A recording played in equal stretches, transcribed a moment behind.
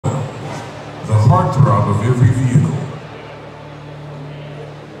heartthrob of every vehicle.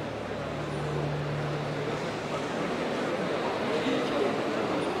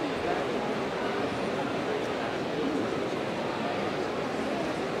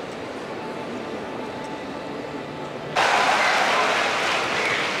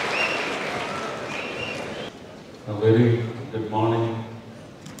 A very good morning,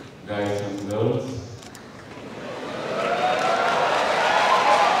 guys and girls.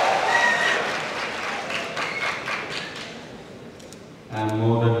 I am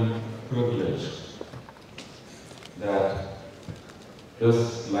more than privileged that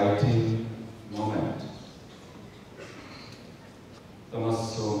this lighting moment,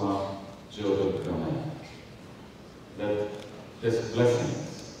 Tamasoma Jyotirgamaya, that this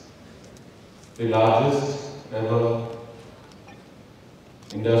blessings, the largest ever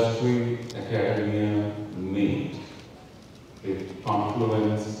industry academia meet with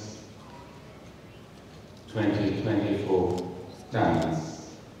Confluence 2024 stands.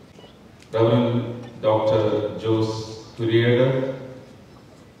 Reverend Dr. Jose Kurieda,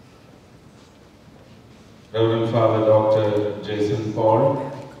 Reverend Father Dr. Jason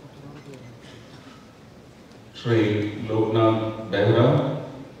Paul, Sri Loknath Behra,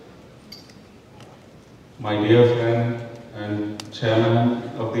 my dear friend and chairman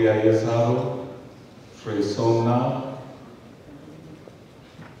of the ISRO, Sri Somnath,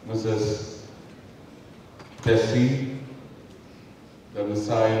 Mrs. Tessie, the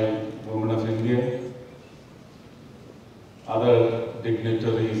Missile Woman of India, other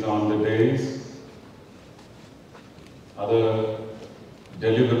dignitaries on the days, other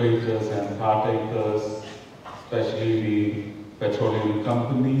deliberators and partakers, especially the petroleum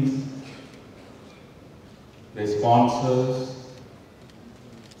companies, the sponsors,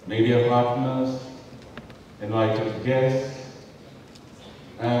 media partners, invited guests,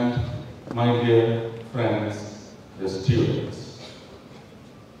 and my dear friends, the students.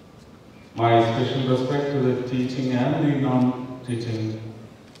 My special respect to the teaching and the non-teaching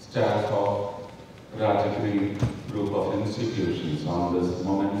staff of Rajagiri Group of Institutions on this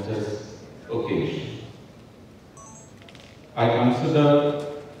momentous occasion. I consider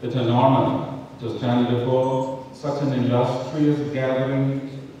it an honor to stand before such an illustrious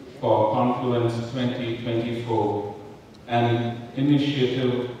gathering for Confluence 2024, an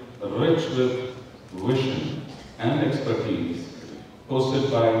initiative rich with vision and expertise, hosted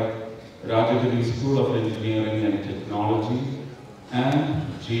by Rajagiri School of Engineering and Technology and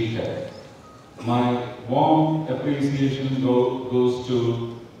GTech. My warm appreciation goes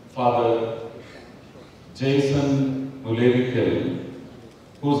to Father Jason Mullerikal,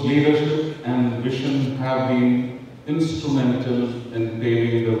 whose leadership and vision have been instrumental in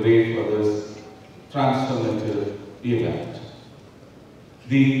paving the way for this transformative event.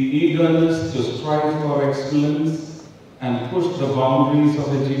 The eagerness to strive for excellence and push the boundaries of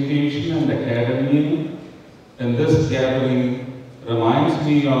education and academia in this gathering reminds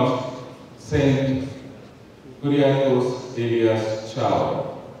me of Saint Kuriakos Elias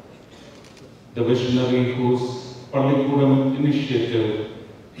Chao, the visionary whose Pallikuram initiative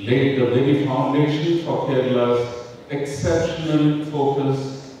laid the very foundation for Kerala's exceptional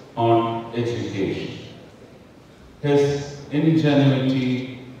focus on education. His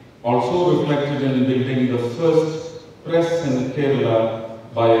ingenuity also reflected in building the first press in Kerala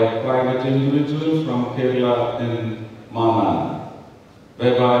by a private individual from Kerala in Manan,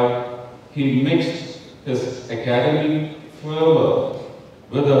 whereby he mixed his academic fervor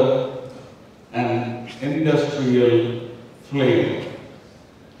with an industrial flavor.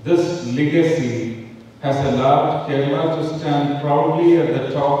 This legacy has allowed Kerala to stand proudly at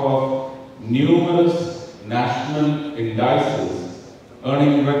the top of numerous national indices,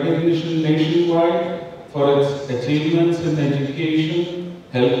 earning recognition nationwide for its achievements in education,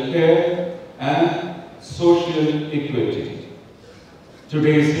 healthcare, and social equity.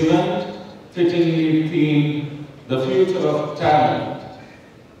 Today's event, fittingly themed "The Future of Talent,"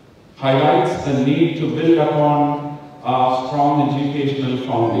 highlights the need to build upon our strong educational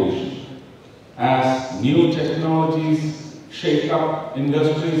foundation. As new technologies shake up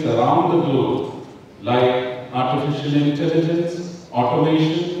industries around the globe, like artificial intelligence,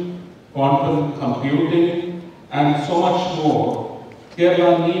 automation, quantum computing, and so much more,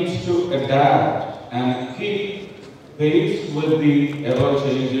 Kerala needs to adapt and keep pace with the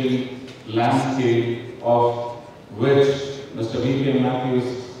ever-changing landscape of which Mr. V.K.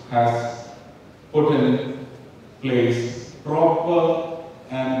 Matthews has put in place proper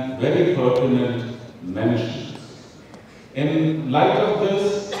and very pertinent mentions. In light of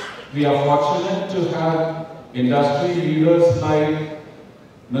this, we are fortunate to have industry leaders like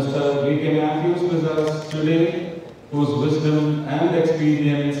Mr. V.K. Matthews with us today, whose wisdom and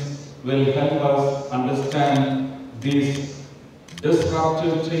experience will help us understand these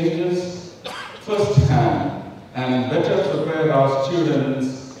disruptive changes firsthand and better prepare our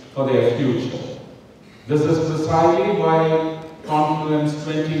students for their future. This is precisely why Confluence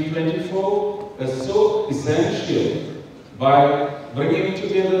 2024 is so essential by bringing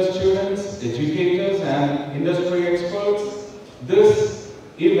together students, educators, and industry experts. This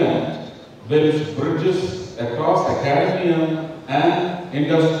event builds bridges across academia and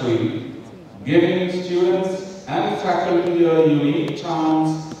industry, giving students and faculty a unique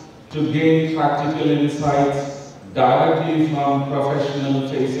chance to gain practical insights directly from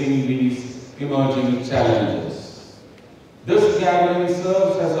professionals facing these emerging challenges. This gathering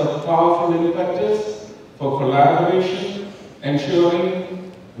serves as a powerful impetus for collaboration,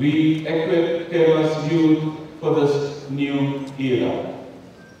 ensuring we equip careless youth for this new era.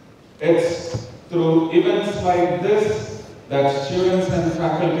 It's through events like this that students and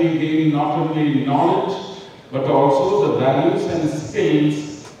faculty gain not only knowledge, but also the values and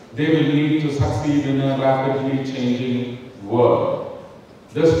skills they will need to succeed in a rapidly changing world.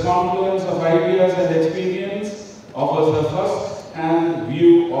 This confluence of ideas and experience offers a first-hand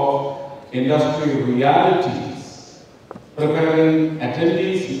view of industry realities, preparing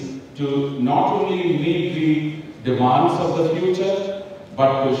attendees to not only meet the demands of the future,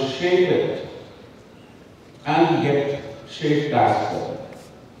 but to shape it and get shaped as well.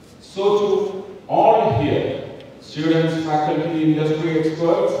 So to all here, students, faculty, industry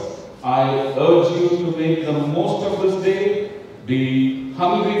experts, I urge you to make the most of this day, be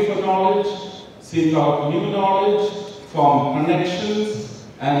hungry for knowledge, seek out new knowledge, form connections,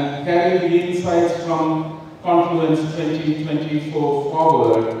 and carry the insights from Confluence 2024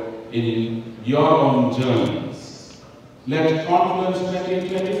 forward in your own journeys. Let Confluence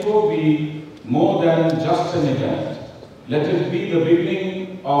 2024 be more than just an event. Let it be the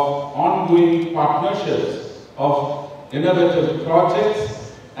beginning of ongoing partnerships, of innovative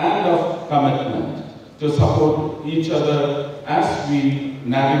projects, and of commitment to support each other as we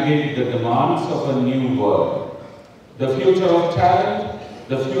navigate the demands of a new world. The future of talent,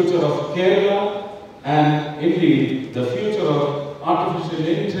 the future of Kerala, and indeed the future of artificial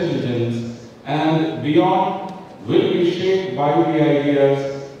intelligence and beyond will be shaped by the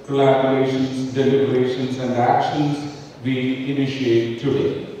ideas, collaborations, deliberations, and actions we initiate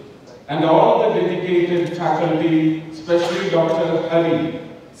today. And all the dedicated faculty, especially Dr. Hari,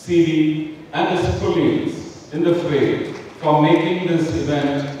 CD, and his colleagues in the fray for making this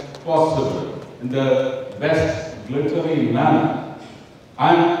event possible in the best glittery manner.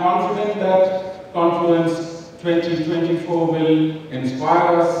 I am confident that Confluence 2024 will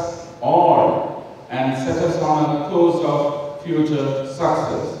inspire us all and set us on a course of future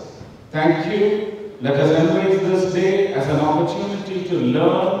success. Thank you. Let us embrace this day as an opportunity to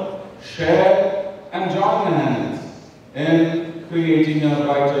learn, share, and join hands in creating a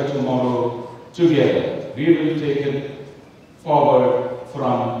brighter tomorrow together. We will take it forward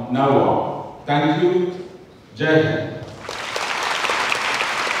from now on. Thank you. Jai Hind.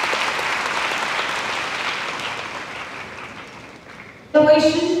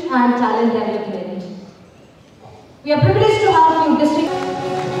 Innovation and talent development. We are privileged to have few distinct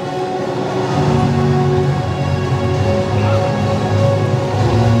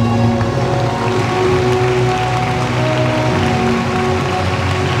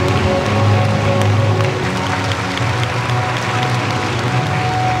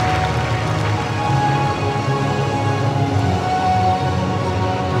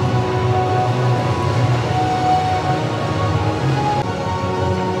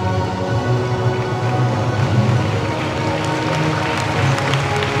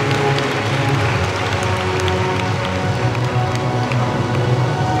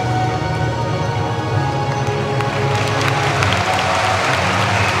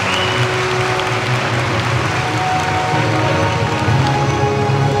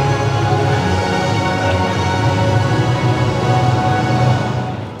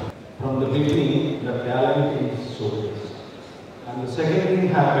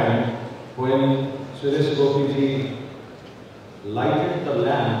Suresh Gopi lighted the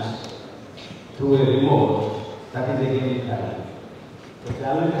lamps through a remote. That is again talent. The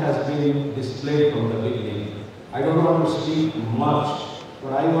talent has been displayed from the beginning. I don't want to speak much,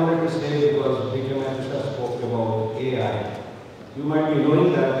 but I wanted to say, because V.K. Matthews spoke about AI. You might be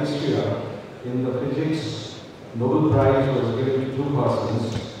knowing that this year in the physics Nobel Prize was given to two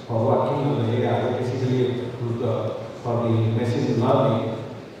persons for working on the AI, basically for the machine learning.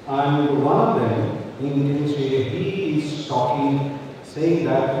 And one of them, in he is talking saying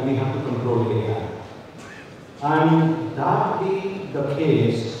that we have to control AI. And that being the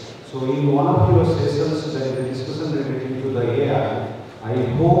case, so in one of your sessions, there is a discussion relating to the AI. I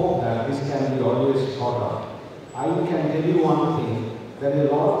hope that this can be always thought of. I can tell you one thing, there is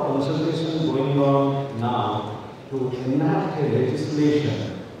a lot of consultation going on now to enact a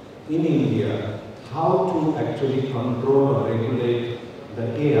legislation in India how to actually control or regulate the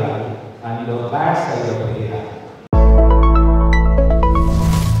AI and the bad side of AI.